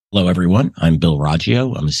Hello, everyone. I'm Bill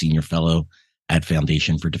Raggio. I'm a senior fellow at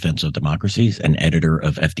Foundation for Defense of Democracies and editor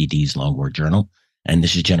of FDD's Long War Journal. And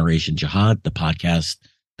this is Generation Jihad, the podcast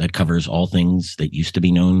that covers all things that used to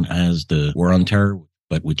be known as the War on Terror,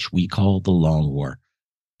 but which we call the Long War.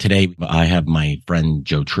 Today, I have my friend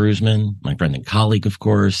Joe Truzman, my friend and colleague, of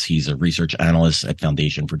course. He's a research analyst at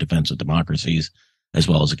Foundation for Defense of Democracies, as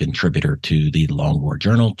well as a contributor to the Long War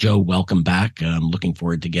Journal. Joe, welcome back. I'm looking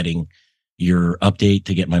forward to getting your update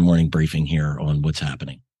to get my morning briefing here on what's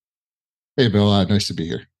happening. Hey, Bill. Nice to be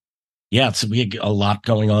here. Yeah, so we had a lot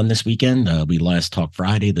going on this weekend. We last talked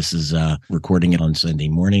Friday. This is recording it on Sunday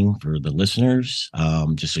morning for the listeners,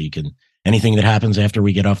 just so you can, anything that happens after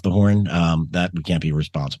we get off the horn, that we can't be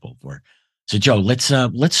responsible for. So, Joe, let's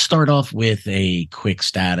start off with a quick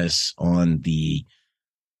status on the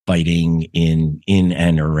fighting in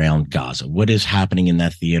and around Gaza. What is happening in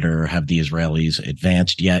that theater? Have the Israelis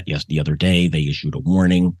advanced yet? Yes, the other day they issued a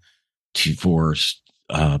warning to force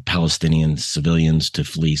Palestinian civilians to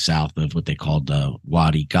flee south of what they called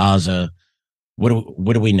Wadi Gaza. What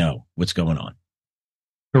do we know? What's going on?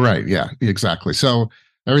 Right. Yeah, exactly. So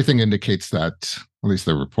everything indicates that, at least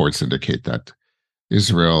the reports indicate that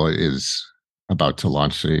Israel is about to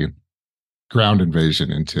launch a ground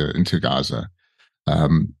invasion into Gaza.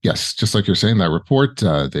 Yes, just like you're saying, that report,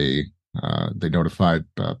 they notified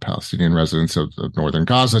Palestinian residents of northern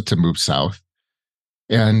Gaza to move south,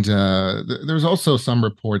 and there's also some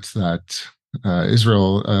reports that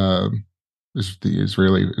Israel, the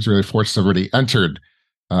Israeli forces have already entered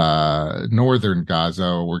northern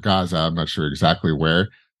Gaza or Gaza. I'm not sure exactly where,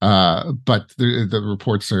 but the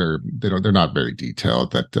reports they're not very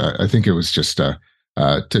detailed. That I think it was just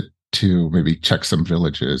to maybe check some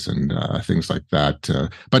villages and things like that,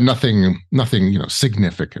 but nothing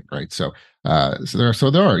significant, right? So there are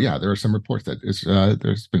some reports that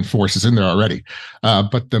there's been forces in there already,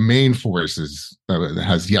 but the main force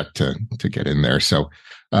has yet to get in there. So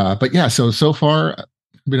so far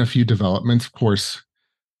been a few developments. Of course,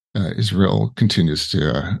 Israel continues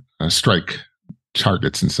to strike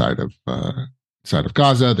targets inside of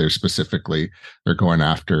Gaza. They're going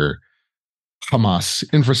after Hamas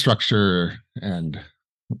infrastructure and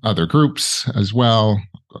other groups as well.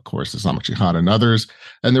 Of course, Islamic Jihad and others.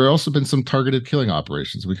 And there have also been some targeted killing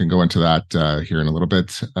operations. We can go into that here in a little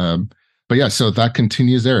bit. But yeah, so that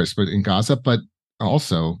continues there, but in Gaza. But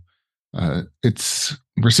also,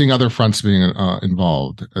 we're seeing other fronts being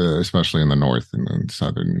involved, especially in the north and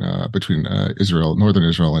southern, between northern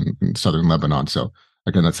Israel and southern Lebanon. So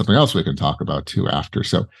again, that's something else we can talk about too after.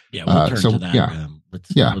 So yeah, we'll turn to that.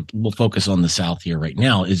 We'll focus on the south here right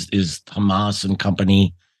now. Is Hamas and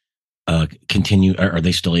company continue? Are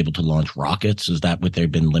they still able to launch rockets? Is that what they've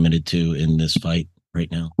been limited to in this fight right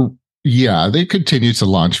now? Yeah, they continue to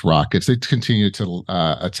launch rockets. They continue to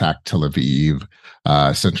attack Tel Aviv,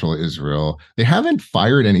 central Israel. They haven't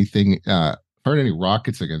fired any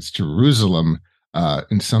rockets against Jerusalem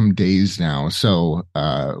in some days now. So,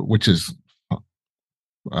 which is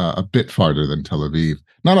a bit farther than Tel Aviv.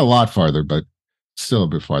 Not a lot farther, but still a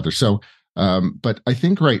bit farther. So, but I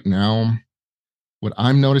think right now, what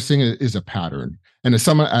I'm noticing is a pattern. And as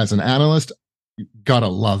an analyst, you gotta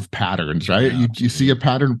love patterns, right? Yeah, you see a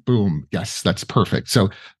pattern, boom, yes, that's perfect. So,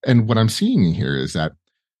 and what I'm seeing here is that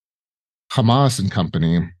Hamas and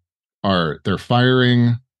company they're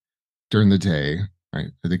firing during the day,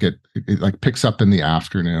 right? It like picks up in the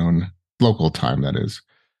afternoon, local time, that is.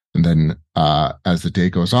 And then as the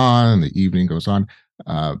day goes on, the evening goes on,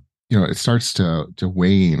 it starts to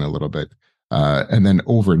wane a little bit. And then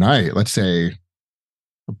overnight, let's say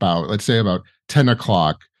about 10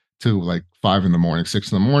 o'clock to like 5 in the morning,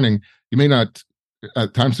 6 in the morning, you may not,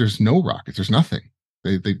 at times there's no rockets, there's nothing.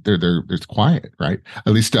 It's quiet, right?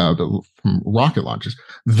 At least from rocket launches.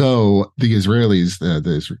 Though the Israelis,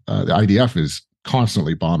 the IDF is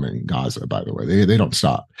constantly bombing Gaza. By the way, they don't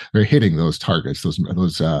stop. They're hitting those targets,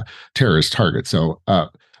 those terrorist targets. So,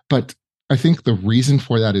 but I think the reason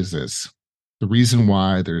for that is this: the reason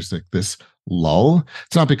why there's like this lull.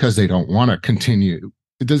 It's not because they don't want to continue.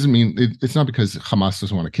 It doesn't mean it's not because Hamas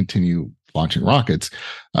doesn't want to continue launching rockets.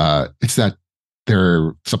 It's that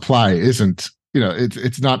their supply isn't.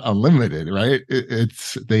 It's not unlimited, right?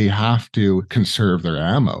 It's they have to conserve their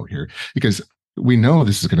ammo here because we know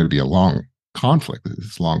this is going to be a long conflict,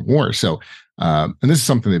 this long war. So, and this is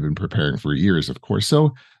something they've been preparing for years, of course.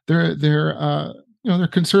 So they're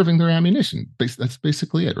conserving their ammunition. That's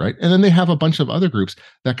basically it, right? And then they have a bunch of other groups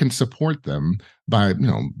that can support them by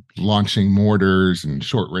launching mortars and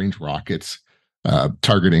short range rockets,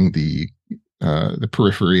 targeting the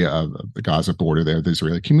periphery of the Gaza border there, the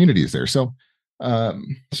Israeli communities there. So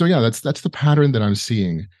yeah, that's the pattern that I'm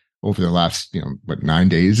seeing. over the last 9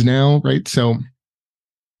 days now, right? So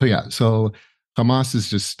yeah, so Hamas is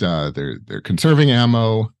just they're conserving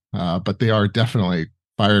ammo, but they are definitely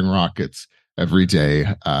firing rockets every day.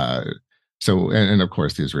 And of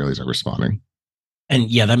course the Israelis are responding. And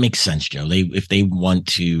yeah, that makes sense, Joe. If they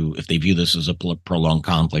view this as a prolonged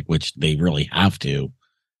conflict, which they really have to,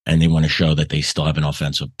 and they want to show that they still have an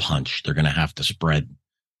offensive punch, they're going to have to spread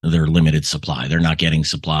their limited supply. They're not getting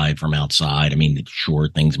supplied from outside. I mean, sure,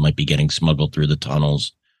 things might be getting smuggled through the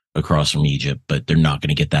tunnels across from Egypt, but they're not going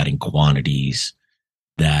to get that in quantities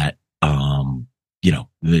that,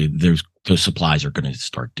 those supplies are going to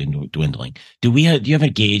start dwindling. Do you have a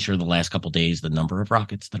gauge for the last couple of days, the number of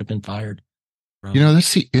rockets that have been fired?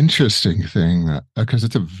 That's the interesting thing, because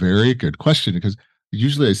it's a very good question, because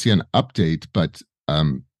usually I see an update, but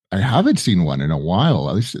I haven't seen one in a while.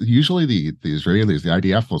 At least usually the Israelis, the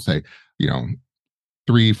IDF will say,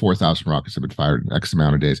 3,000-4,000 rockets have been fired in X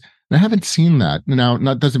amount of days. And I haven't seen that. Now,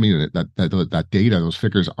 that doesn't mean that data, those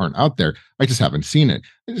figures aren't out there. I just haven't seen it.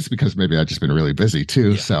 It's because maybe I've just been really busy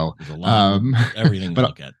too. Yeah, so there's a lot of everything to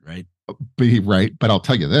look at, right? But I'll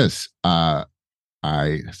tell you this. I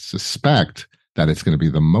suspect that it's going to be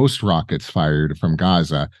the most rockets fired from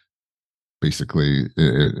Gaza, basically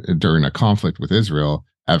during a conflict with Israel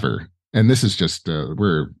ever. And this is just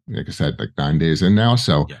we're, like I said, like 9 days in now.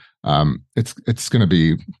 So yeah. It's going to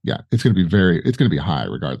be high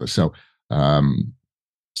regardless. So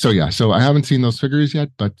so I haven't seen those figures yet,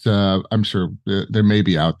 but I'm sure there may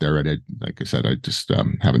be out there. And like I said, I just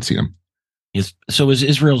haven't seen them. Yes. So is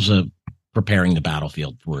Israel's preparing the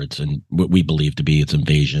battlefield for what we believe to be its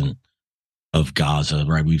invasion of Gaza,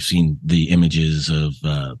 right? We've seen the images of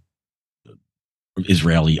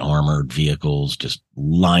Israeli armored vehicles just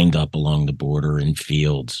lined up along the border in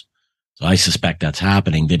fields. So I suspect that's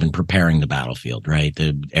happening. They've been preparing the battlefield, right?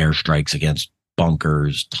 The airstrikes against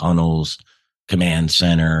bunkers, tunnels, command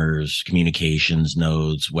centers, communications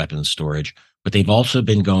nodes, weapons storage, but they've also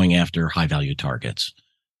been going after high value targets.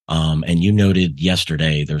 And you noted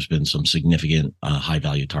yesterday there's been some significant high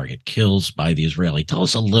value target kills by the Israeli. Tell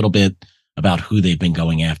us a little bit about who they've been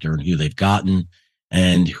going after and who they've gotten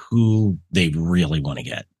and who they really want to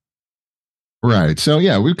get. Right. So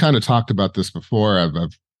yeah, we've kind of talked about this before. I've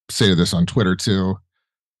said this on Twitter too,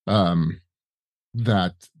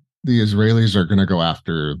 that the Israelis are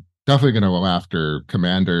definitely going to go after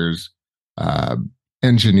commanders,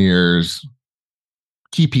 engineers,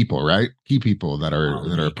 key people, right? Key people that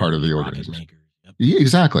are part of the organization. Yep. Yeah,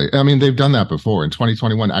 exactly. I mean, they've done that before in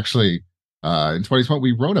 2021. Actually, in 2020,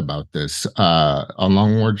 we wrote about this on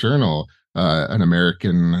Long War Journal. An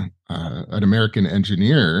American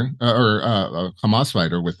engineer or a Hamas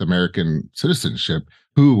fighter with American citizenship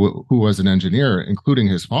who was an engineer, including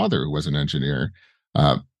his father, who was an engineer,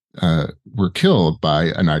 were killed by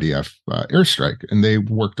an IDF airstrike, and they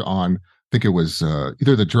worked on, I think it was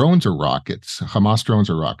either the drones or rockets, Hamas drones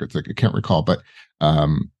or rockets. I can't recall, but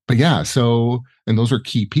yeah. So, and those are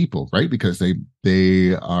key people, right? Because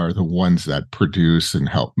they are the ones that produce and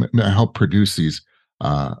help produce these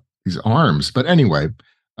arms. But anyway,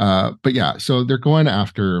 but yeah. So they're going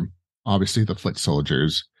after obviously the foot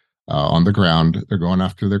soldiers on the ground. They're going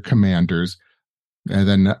after their commanders. And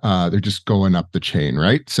then they're just going up the chain,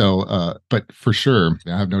 right? So, but for sure,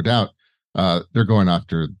 I have no doubt, they're going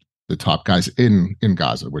after the top guys in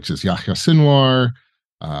Gaza, which is Yahya Sinwar,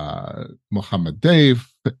 Mohammed Deif,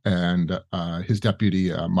 and his deputy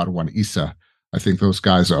Marwan Issa. I think those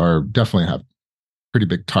guys definitely have pretty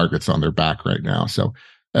big targets on their back right now. So,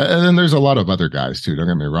 and then there's a lot of other guys too. Don't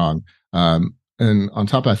get me wrong. And on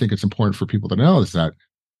top of that, I think it's important for people to know is that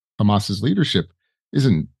Hamas's leadership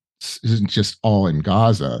isn't just all in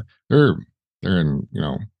Gaza. They're in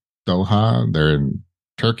Doha. They're in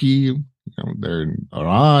Turkey. They're in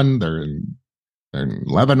Iran. They're in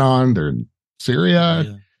Lebanon. They're in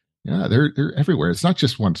Syria. Yeah, they're everywhere. It's not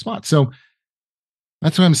just one spot. So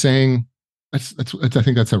that's what I'm saying. I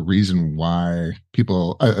think that's a reason why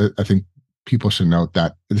people. I think people should note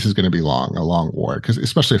that this is going to be a long war, because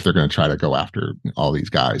especially if they're going to try to go after all these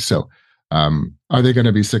guys. So, are they going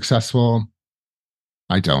to be successful?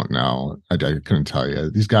 I don't know. I couldn't tell you.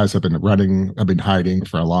 These guys have been hiding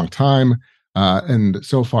for a long time. And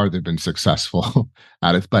so far they've been successful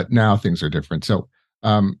at it, but now things are different. So,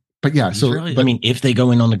 but yeah, I mean, if they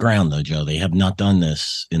go in on the ground though, Joe, they have not done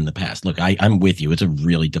this in the past. Look, I'm with you. It's a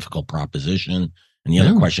really difficult proposition. And the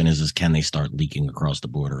other question is can they start leaking across the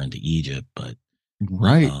border into Egypt? But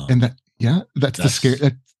right. And that's the scare.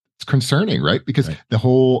 It's concerning, right? Because the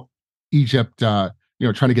whole Egypt,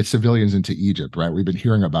 trying to get civilians into Egypt, right? We've been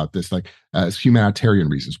hearing about this like as humanitarian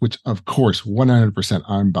reasons, which of course 100%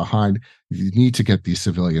 I'm behind. You need to get these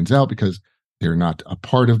civilians out because they're not a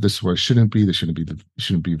part of this war. They shouldn't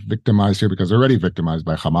be victimized here because they're already victimized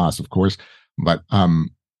by Hamas, of course. But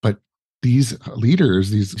these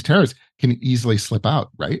leaders, these terrorists, can easily slip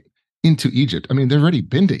out right into Egypt. I mean, they've already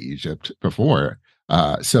been to Egypt before,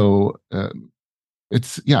 so I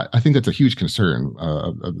think that's a huge concern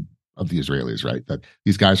of the Israelis, right? That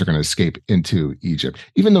these guys are going to escape into Egypt,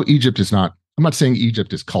 even though Egypt is not. I'm not saying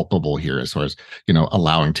Egypt is culpable here as far as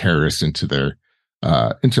allowing terrorists into their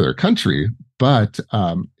country, but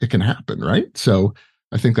it can happen, right? So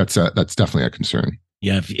I think that's definitely a concern.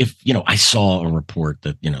 Yeah, if I saw a report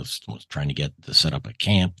that was trying to get to set up a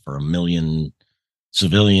camp for 1 million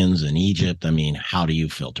civilians in Egypt. I mean, how do you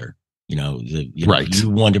filter? Right. If you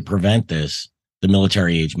want to prevent this, the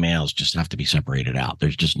military age males just have to be separated out.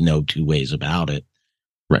 There's just no two ways about it.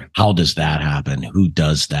 Right. How does that happen? Who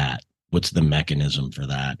does that? What's the mechanism for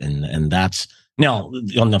that? And that's now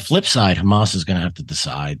on the flip side, Hamas is going to have to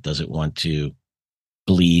decide, does it want to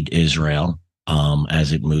bleed Israel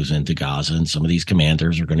as it moves into Gaza? And some of these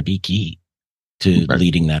commanders are going to be key to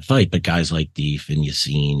leading that fight. But guys like Deif and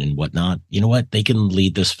Yassin and whatnot, you know what? They can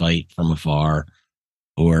lead this fight from afar,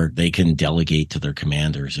 or they can delegate to their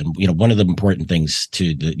commanders. And one of the important things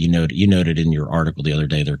too that you noted in your article the other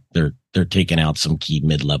day, they're taking out some key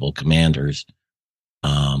mid-level commanders,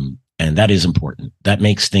 and that is important. That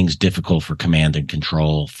makes things difficult for command and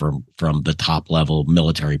control from the top level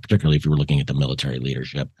military, particularly if you were looking at the military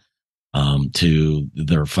leadership, to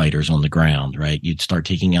their fighters on the ground. Right, you'd start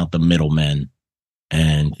taking out the middlemen,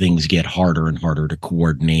 and things get harder and harder to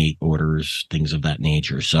coordinate orders, things of that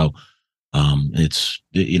nature. So. It's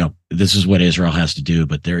this is what Israel has to do,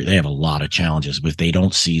 but they have a lot of challenges. If they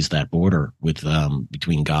don't seize that border with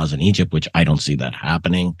between Gaza and Egypt, which I don't see that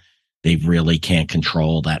happening, they really can't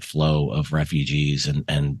control that flow of refugees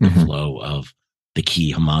and the flow of the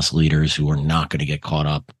key Hamas leaders who are not going to get caught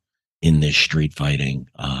up in this street fighting.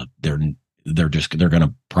 They're going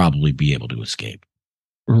to probably be able to escape.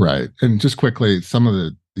 Right, and just quickly, some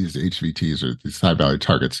of these HVTs or these high value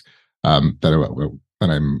targets that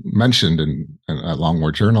I mentioned in a Long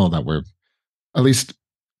War Journal that were at least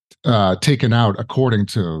taken out according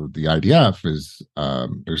to the IDF is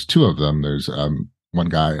there's two of them. There's one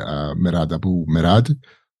guy, Mirad Abu Mirad,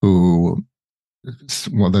 who the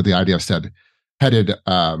IDF said headed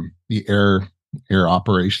the air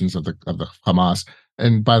operations of the Hamas.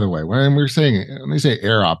 And by the way, when they say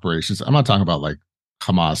air operations, I'm not talking about like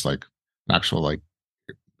Hamas, like an actual like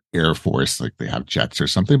Air Force, like they have jets or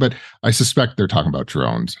something, but I suspect they're talking about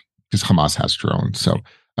drones because Hamas has drones. So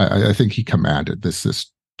I think he commanded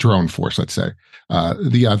this drone force, let's say.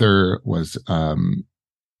 The other was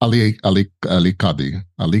Ali Qadi.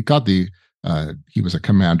 Ali Qadi, he was a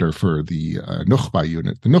commander for the Nukhba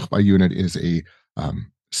unit. The Nukhba unit is a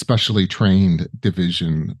specially trained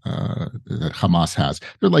division that Hamas has.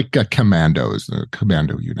 They're like commandos, a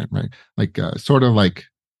commando unit, right? Like sort of like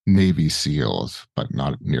Navy SEALs, but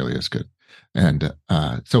not nearly as good. And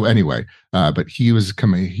so anyway, but he was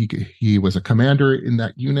he was a commander in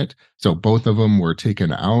that unit. So both of them were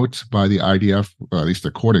taken out by the IDF, or at least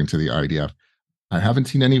according to the IDF. I haven't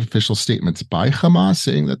seen any official statements by Hamas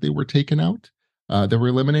saying that they were taken out, they were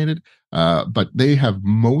eliminated. But they have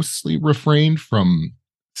mostly refrained from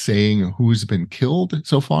saying who's been killed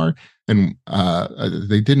so far. And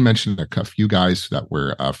they did mention a few guys that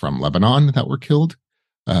were from Lebanon that were killed.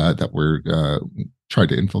 That were tried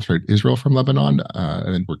to infiltrate Israel from Lebanon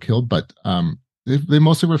and were killed, but they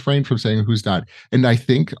mostly refrained from saying who's died. And I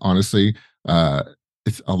think honestly,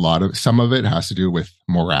 it's some of it has to do with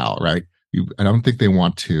morale, right? I don't think they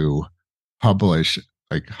want to publish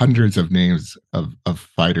like hundreds of names of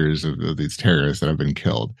fighters of these terrorists that have been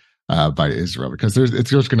killed by Israel because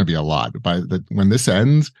it's just going to be a lot. When this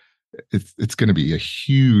ends, it's going to be a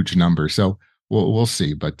huge number. So. We'll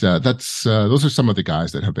see, but those are some of the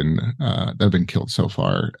guys that have been killed so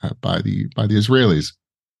far by the Israelis.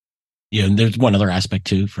 Yeah, and there's one other aspect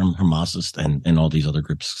too from Hamas's and all these other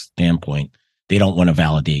groups' standpoint. They don't want to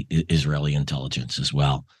validate Israeli intelligence as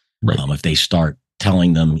well. Right. If they start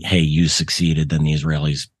telling them, "Hey, you succeeded," then the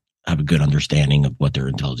Israelis have a good understanding of what their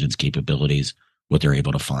intelligence capabilities, what they're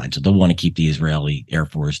able to find. So they'll want to keep the Israeli Air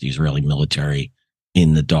Force, the Israeli military,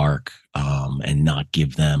 in the dark, and not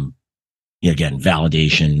give them. Again,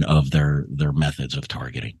 validation of their methods of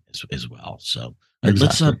targeting as well. So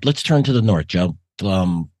exactly. Let's turn to the north, Joe.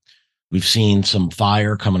 We've seen some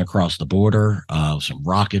fire coming across the border, some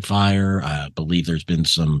rocket fire. I believe there's been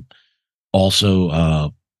some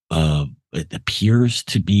also it appears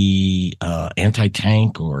to be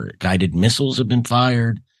anti-tank or guided missiles have been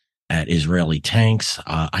fired at Israeli tanks.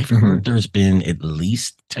 I've heard there's been at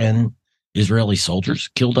least 10 Israeli soldiers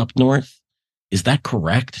killed up north. Is that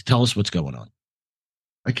correct? Tell us what's going on.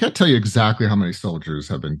 I can't tell you exactly how many soldiers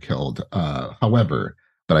have been killed. However,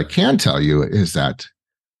 but I can tell you is that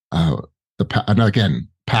uh, and again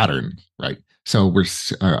pattern, right? So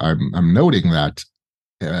I'm noting that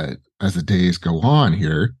as the days go on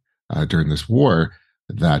here during this war,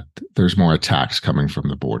 that there's more attacks coming from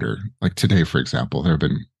the border. Like today, for example, there have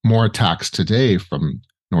been more attacks today from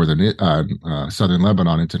southern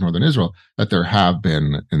Lebanon into northern Israel that there have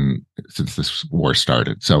been since this war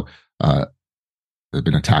started. So there have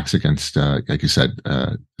been attacks against, like you said,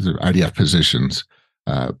 the IDF positions.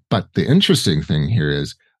 But the interesting thing here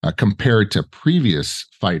is compared to previous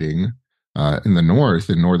fighting in the north,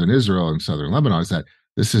 in northern Israel and southern Lebanon, is that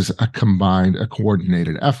this is a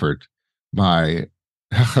coordinated effort by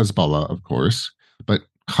Hezbollah, of course, but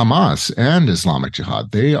Hamas and Islamic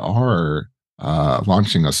Jihad. They are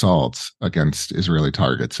launching assaults against Israeli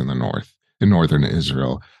targets in the north, in northern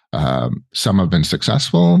Israel. Some have been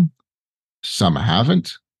successful, some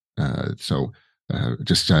haven't. I think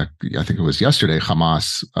it was yesterday,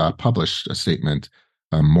 Hamas published a statement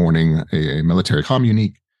mourning a military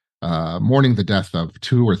communique, mourning the death of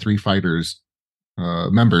 2 or 3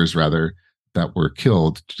 members rather, that were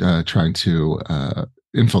killed trying to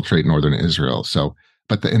infiltrate northern Israel. So,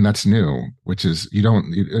 and that's new, which is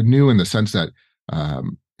new in the sense that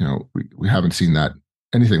we haven't seen that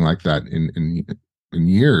anything like that in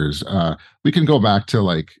years. We can go back to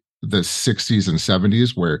like the 60s and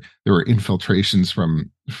 70s where there were infiltrations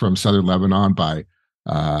from southern Lebanon by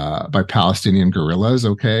Palestinian guerrillas.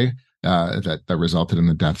 Okay, that resulted in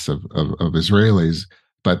the deaths of Israelis.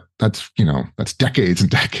 But that's decades and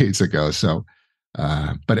decades ago. So,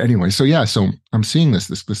 but anyway, so I'm seeing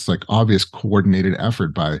this like obvious coordinated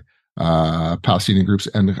effort by Palestinian groups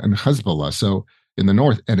and Hezbollah. So in the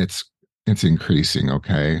north, and it's increasing.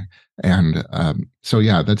 Okay, and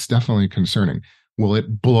that's definitely concerning. Will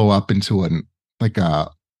it blow up into a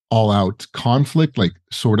all-out conflict, like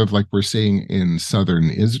sort of like we're seeing in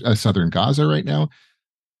southern Gaza right now?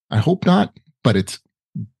 I hope not, but it's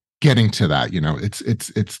getting to that.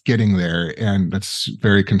 It's getting there, and that's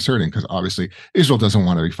very concerning because obviously Israel doesn't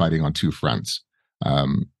want to be fighting on 2 fronts,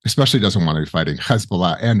 especially doesn't want to be fighting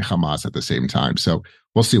Hezbollah and Hamas at the same time. So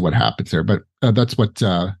we'll see what happens there. But that's what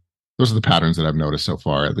those are the patterns that I've noticed so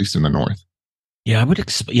far, at least in the north. Yeah,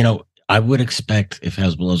 I would expect if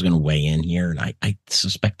Hezbollah is going to weigh in here, and I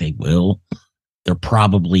suspect they will, they're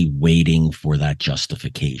probably waiting for that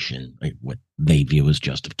justification, like what they view as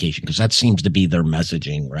justification, because that seems to be their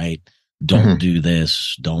messaging, right? Don't do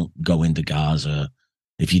this. Don't go into Gaza.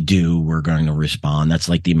 If you do, we're going to respond. That's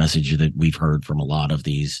like the message that we've heard from a lot of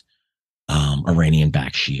these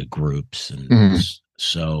Iranian-backed Shia groups. And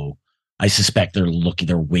so I suspect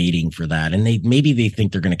they're waiting for that. And maybe they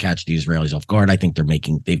think they're going to catch the Israelis off guard. I think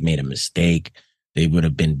they've made a mistake. They would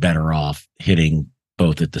have been better off hitting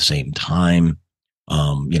both at the same time.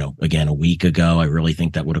 Again, a week ago, I really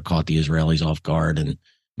think that would have caught the Israelis off guard and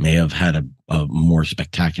may have had a more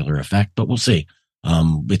spectacular effect, but we'll see.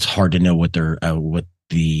 It's hard to know what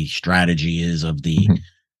the strategy is of the,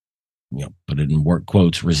 put it in work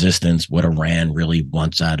quotes, resistance, what Iran really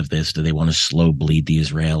wants out of this. Do they want to slow bleed the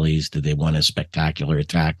Israelis? Do they want a spectacular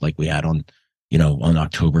attack like we had on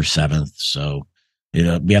October 7th? So,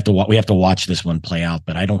 we have to watch this one play out,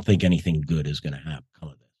 but I don't think anything good is going to happen.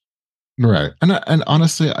 Right. And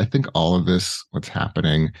honestly, I think all of this, what's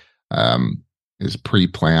happening, is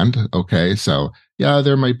pre-planned. Okay. So yeah,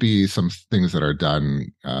 there might be some things that are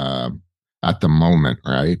done at the moment,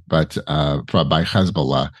 right? But by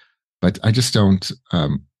Hezbollah. But I just don't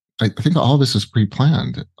I think all of this is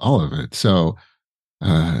pre-planned, all of it. So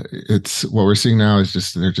it's what we're seeing now is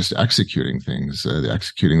they're just executing things, they're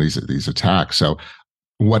executing these attacks. So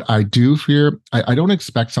what I do fear, I don't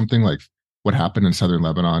expect something like what happened in southern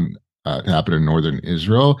Lebanon to happen in northern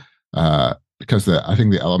Israel, because I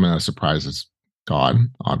think the element of surprise is gone,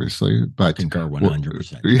 obviously. But I concur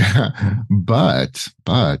 100%. Yeah, but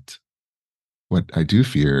what I do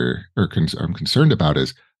fear or I'm concerned about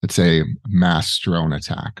is, let's say, mass drone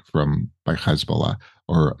attack by Hezbollah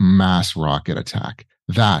or mass rocket attack.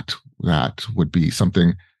 That would be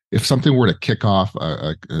something. If something were to kick off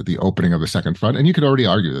the opening of the second front, and you could already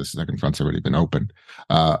argue this second front's already been opened,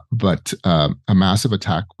 but a massive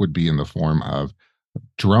attack would be in the form of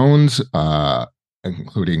drones,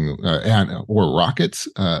 including or rockets,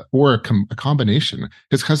 or a combination.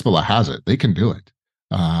 Because Hezbollah has it; they can do it.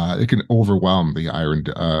 They can overwhelm the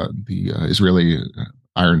Israeli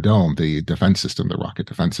Iron Dome, the defense system, the rocket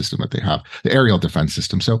defense system that they have, the aerial defense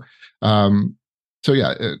system. Um, so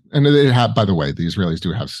yeah, and they have, by the way, the Israelis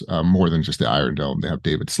do have more than just the Iron Dome. They have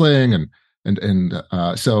David Sling and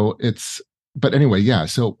so it's. But anyway, yeah.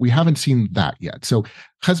 So we haven't seen that yet. So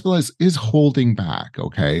Hezbollah is holding back,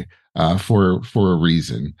 okay, for a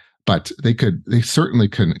reason. But they certainly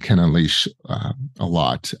can unleash a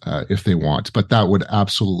lot if they want. But that would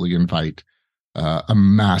absolutely invite a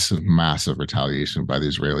massive retaliation by the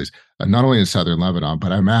Israelis, not only in southern Lebanon,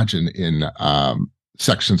 but I imagine in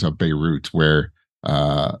sections of Beirut where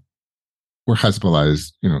Hezbollah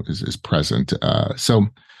is present.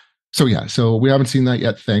 So yeah, so we haven't seen that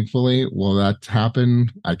yet. Thankfully, will that happen?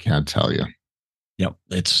 I can't tell you. Yep,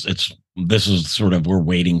 this is sort of, we're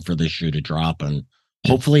waiting for this shoe to drop, and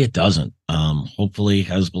hopefully it doesn't. Hopefully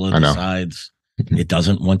Hezbollah decides it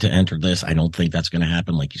doesn't want to enter this. I don't think that's going to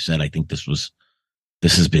happen. Like you said, I think this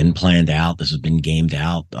has been planned out. This has been gamed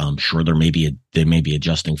out. I'm sure they may be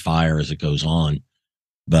adjusting fire as it goes on,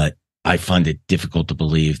 but I find it difficult to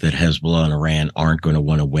believe that Hezbollah and Iran aren't going to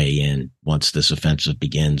want to weigh in once this offensive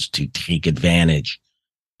begins, to take advantage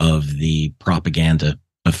of the propaganda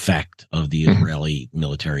effect of the Israeli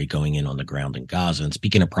military going in on the ground in Gaza. And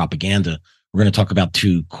speaking of propaganda, we're going to talk about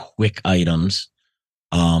two quick items.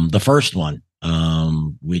 The first one,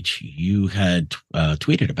 which you had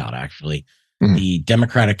tweeted about, actually, the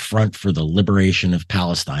Democratic Front for the Liberation of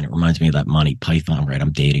Palestine. It reminds me of that Monty Python, right?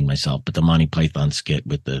 I'm dating myself, but the Monty Python skit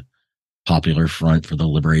with the Popular Front for the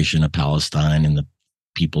Liberation of Palestine and the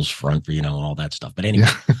People's Front for, all that stuff. But anyway,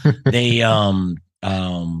 they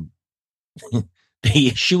they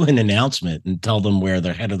issue an announcement and tell them where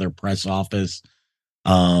the head of their press office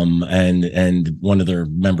and one of their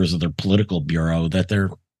members of their political bureau, that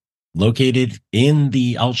they're located in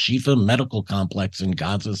the Al Shifa medical complex in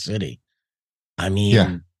Gaza City. I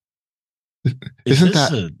mean,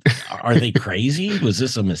 are they crazy? Was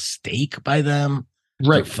this a mistake by them?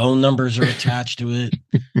 Right. Their phone numbers are attached to it.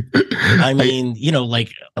 I mean,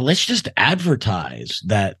 let's just advertise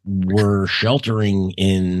that we're sheltering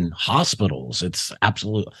in hospitals. It's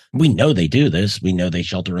absolute. We know they do this. We know they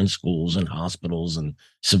shelter in schools and hospitals and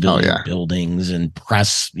civilian buildings and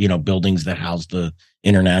press, buildings that house the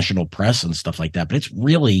international press and stuff like that. But it's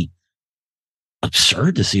really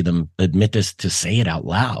absurd to see them admit this, to say it out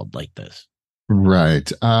loud like this.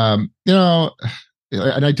 Right.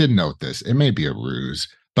 And I did note this, it may be a ruse,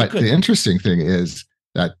 but the interesting thing is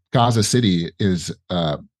that Gaza City is,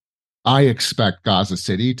 I expect Gaza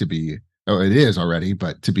City to be, it is already,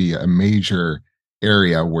 but to be a major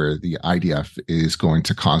area where the IDF is going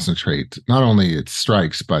to concentrate not only its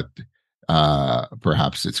strikes, but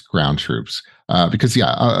perhaps its ground troops. Because the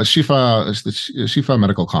Shifa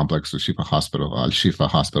Medical Complex, the Shifa Hospital, Shifa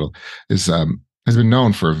Hospital has been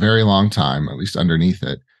known for a very long time, at least underneath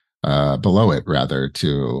it. Below it, rather,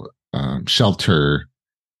 to shelter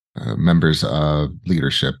members of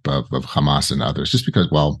leadership of Hamas and others, just because,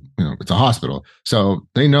 it's a hospital. So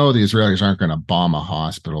they know the Israelis aren't going to bomb a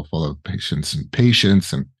hospital full of patients and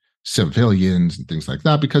civilians and things like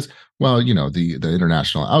that, because, the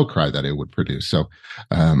international outcry that it would produce. So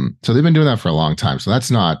they've been doing that for a long time. So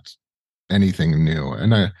that's not anything new.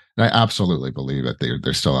 And I absolutely believe that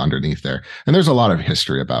they're still underneath there. And there's a lot of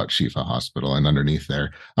history about Shifa Hospital and underneath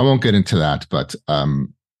there. I won't get into that, but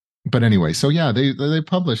anyway, so yeah, they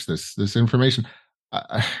published this information.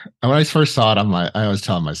 When I first saw it, I was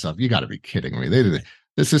telling myself, you got to be kidding me.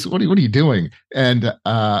 This is what are you doing? And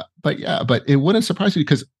but it wouldn't surprise me,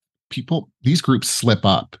 because these groups slip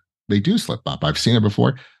up. They do slip up. I've seen it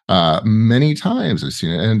before many times. I've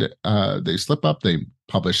seen it, and they slip up. They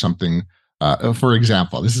publish something. For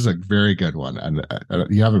example, this is a very good one, and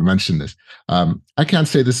you haven't mentioned this. I can't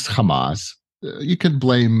say this is Hamas. You could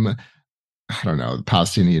blame, I don't know, the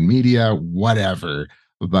Palestinian media, whatever.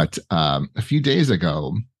 But a few days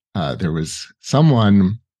ago, there was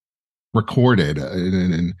someone recorded,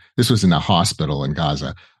 and this was in a hospital in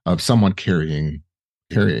Gaza, of someone carrying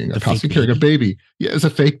a baby. Yeah, it's a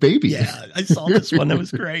fake baby. Yeah, I saw this one. That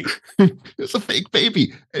was great. It's a fake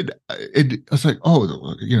baby, and I was like,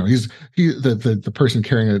 oh, he's the person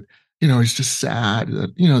carrying it. He's just sad.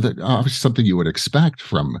 That obviously something you would expect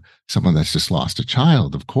from someone that's just lost a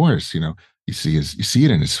child. Of course, you see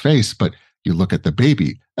it in his face, but you look at the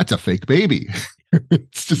baby. That's a fake baby.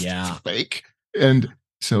 It's just it's fake. And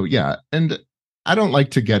so and I don't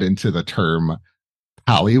like to get into the term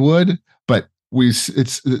Hollywood, but this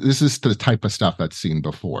is the type of stuff that's seen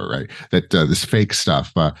before, right? That this fake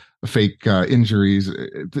stuff, fake injuries.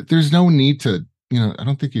 There's no need to, I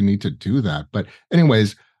don't think you need to do that. But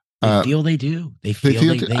anyways, They Uh, feel they do. They they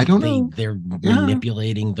feel feel. I don't they know. they're Yeah,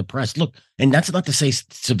 manipulating the press. Look, and that's not to say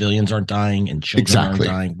civilians aren't dying and children aren't exactly,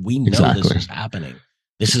 dying. We know this exactly. is happening.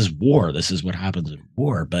 This is war. This is what happens in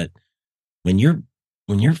war. But when you're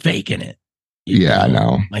faking it, Yeah, I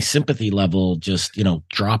know. my sympathy level just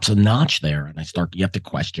drops a notch there, and you have to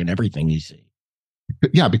question everything you see.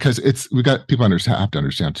 Yeah, because we got people have to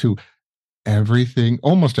understand too. Everything,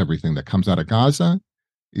 almost everything that comes out of Gaza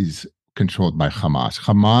is controlled by Hamas.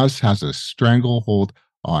 Hamas has a stranglehold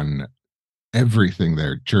on everything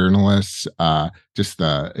there. Journalists,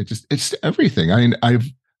 it's everything. I mean,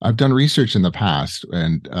 I've done research in the past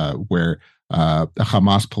and where a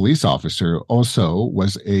Hamas police officer also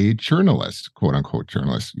was a journalist, quote unquote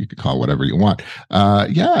journalist. You could call it whatever you want.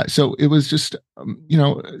 Yeah, so it was just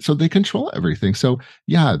so they control everything. So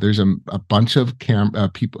yeah, there's a bunch of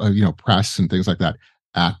people, press and things like that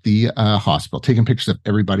at the hospital, taking pictures of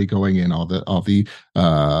everybody going in, all the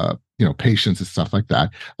patients and stuff like that.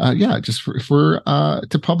 Yeah, just for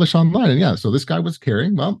to publish online. And yeah, so this guy was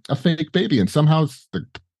carrying, well, a fake baby, and somehow I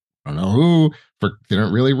don't know who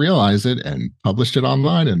didn't really realize it and published it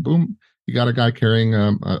online, and boom, you got a guy carrying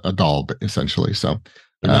a doll, essentially. So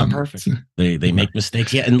They're not perfect. They make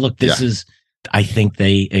mistakes. Yeah, and look, this yeah, is. I think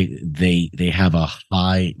they have a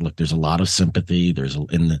high look. There's a lot of sympathy. There's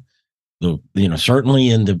in the certainly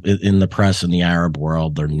in the press in the Arab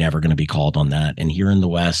world, they're never going to be called on that. And here in the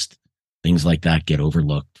West, things like that get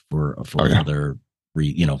overlooked for yeah, other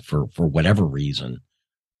for whatever reason.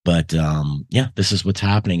 But yeah, this is what's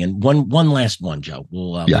happening. And one last one, Joe.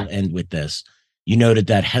 yeah. We'll end with this. You noted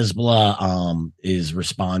that Hezbollah is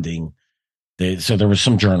responding. So there were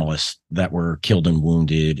some journalists that were killed and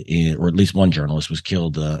wounded, or at least one journalist was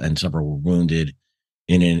killed and several were wounded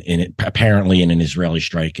apparently in an Israeli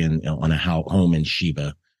strike on a home in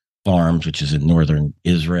Sheba Farms, which is in northern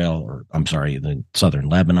Israel, or I'm sorry, the southern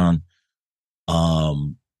Lebanon.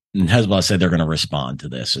 And Hezbollah said they're going to respond to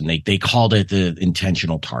this, and they called it the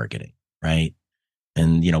intentional targeting, right?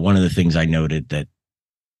 And one of the things I noted that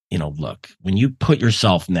look, when you put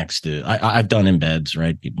yourself next to, I've done embeds,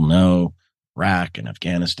 right? People know Iraq and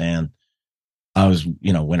Afghanistan. I was,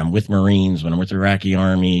 when I'm with Marines, when I'm with the Iraqi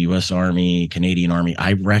Army, U.S. Army, Canadian Army,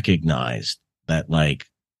 I recognized that like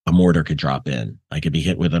a mortar could drop in. I could be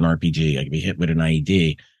hit with an RPG. I could be hit with an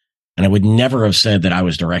IED. And I would never have said that I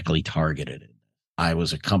was directly targeted. I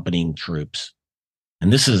was accompanying troops.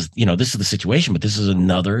 And this is the situation, but this is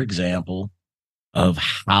another example of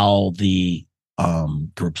how the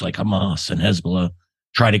groups like Hamas and Hezbollah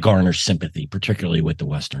try to garner sympathy, particularly with the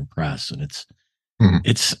Western press. And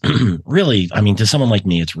it's really, I mean, to someone like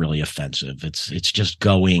me, it's really offensive. It's just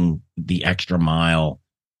going the extra mile,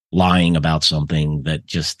 lying about something that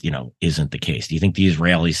just, isn't the case. Do you think the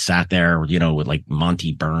Israelis sat there, with like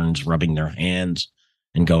Monty Burns rubbing their hands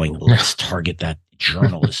and going, let's target that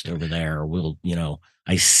journalist over there? We'll,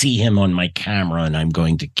 I see him on my camera and I'm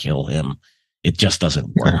going to kill him. It just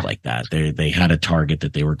doesn't work like that. They had a target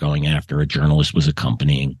that they were going after. A journalist was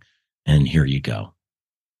accompanying, and here you go.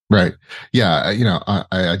 Right. Yeah.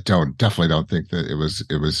 I definitely don't think that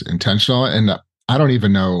it was intentional. And I don't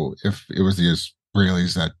even know if it was the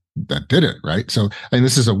Israelis that did it. Right. So, I mean,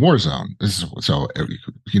 this is a war zone. I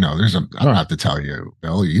don't have to tell you,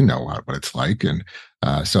 Bill, what it's like. And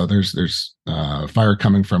so there's fire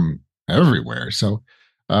coming from everywhere. So,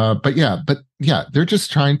 but yeah, they're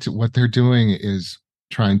just what they're doing is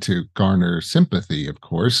trying to garner sympathy, of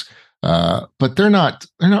course. But they're not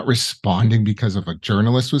responding because of a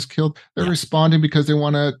journalist was killed. They're responding because they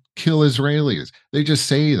want to kill Israelis. They just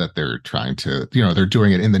say that they're trying to, they're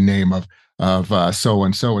doing it in the name of so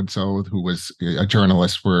and so who was a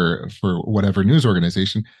journalist for whatever news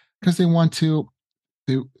organization, because they want to.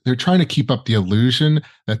 They're trying to keep up the illusion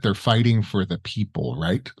that they're fighting for the people,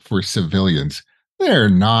 right? For civilians. They're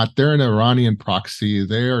not. They're an Iranian proxy.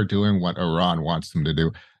 They are doing what Iran wants them to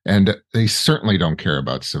do. And they certainly don't care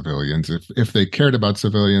about civilians. If they cared about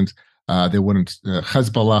civilians, they wouldn't.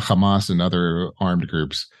 Hezbollah, Hamas, and other armed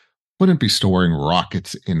groups wouldn't be storing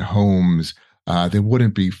rockets in homes. They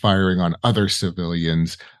wouldn't be firing on other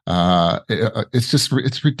civilians.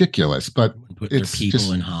 It's ridiculous. But Put it's their people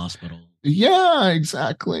just in hospital. Yeah,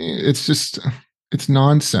 exactly. It's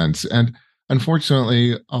nonsense, and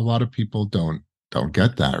unfortunately, a lot of people don't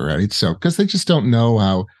get that, right? So because they just don't know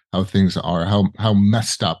how things are, how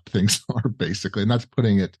messed up things are, basically, and that's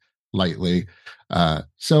putting it lightly.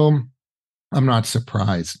 So I'm not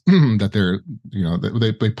surprised that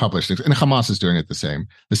they publish things, and Hamas is doing it the same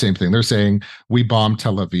thing. They're saying we bombed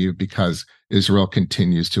Tel Aviv because Israel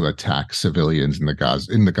continues to attack civilians in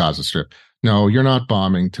the Gaza Strip. No, you're not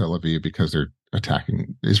bombing Tel Aviv because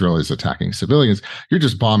Israel is attacking civilians. You're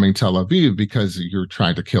just bombing Tel Aviv because you're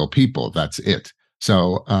trying to kill people. That's it.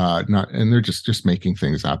 So and they're just making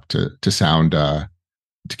things up to sound to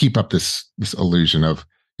keep up this illusion of,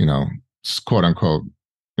 quote unquote,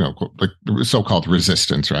 like so-called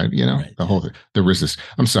resistance, right? Right.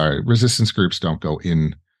 I'm sorry, resistance groups don't go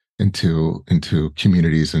into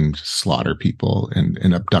communities and slaughter people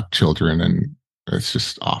and abduct children, and it's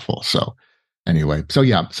just awful. So anyway, so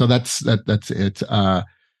that's it. So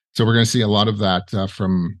we're going to see a lot of that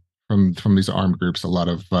from these armed groups. A lot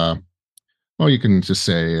of you can just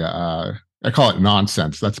say I call it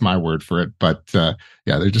nonsense. That's my word for it. But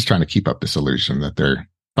they're just trying to keep up this illusion that they're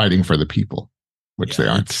fighting for the people, which they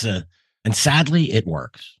aren't. And sadly, it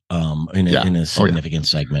works in a significant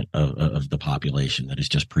segment of the population that is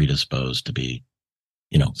just predisposed to be,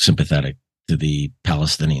 sympathetic to the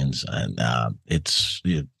Palestinians. And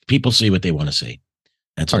people see what they want to see.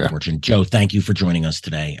 That's unfortunate. Joe, thank you for joining us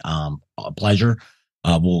today. A pleasure.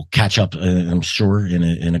 We'll catch up, I'm sure,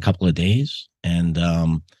 in a couple of days.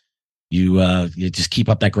 And you just keep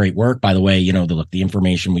up that great work. By the way, the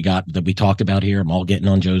information that we talked about here, I'm all getting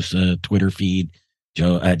on Joe's Twitter feed.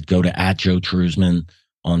 Joe, go to @Joe Truzman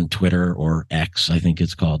on Twitter, or X, I think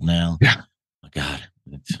it's called now. Yeah. Oh, God.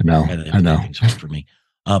 I know. It's hard for me.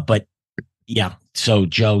 But yeah. So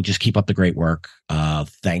Joe, just keep up the great work.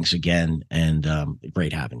 Thanks again. And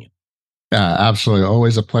great having you. Yeah, absolutely.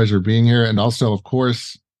 Always a pleasure being here. And also, of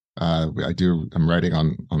course, I'm writing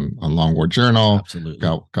on Long War Journal. Absolutely.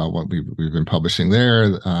 Got what we've been publishing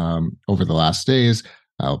there over the last days.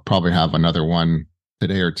 I'll probably have another one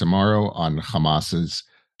today or tomorrow on Hamas's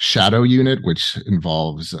Shadow Unit, which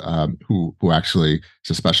involves who actually is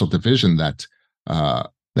a special division that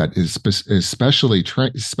is specially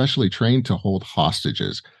trained to hold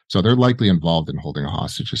hostages. So they're likely involved in holding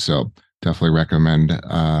hostages. So definitely recommend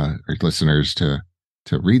our listeners to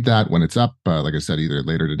read that when it's up. Like I said, either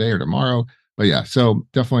later today or tomorrow. But yeah, so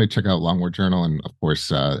definitely check out Long War Journal and of course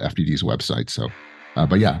FDD's website. So.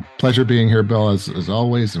 But yeah, pleasure being here, Bill, as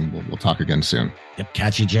always, and we'll talk again soon. Yep,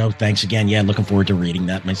 catch you, Joe. Thanks again. Yeah, looking forward to reading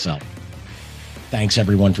that myself. Thanks,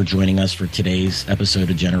 everyone, for joining us for today's episode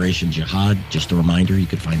of Generation Jihad. Just a reminder, you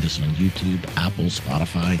can find us on YouTube, Apple,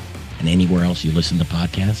 Spotify, and anywhere else you listen to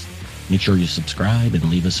podcasts. Make sure you subscribe and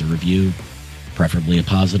leave us a review, preferably a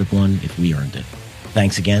positive one if we earned it.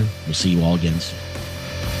 Thanks again. We'll see you all again soon.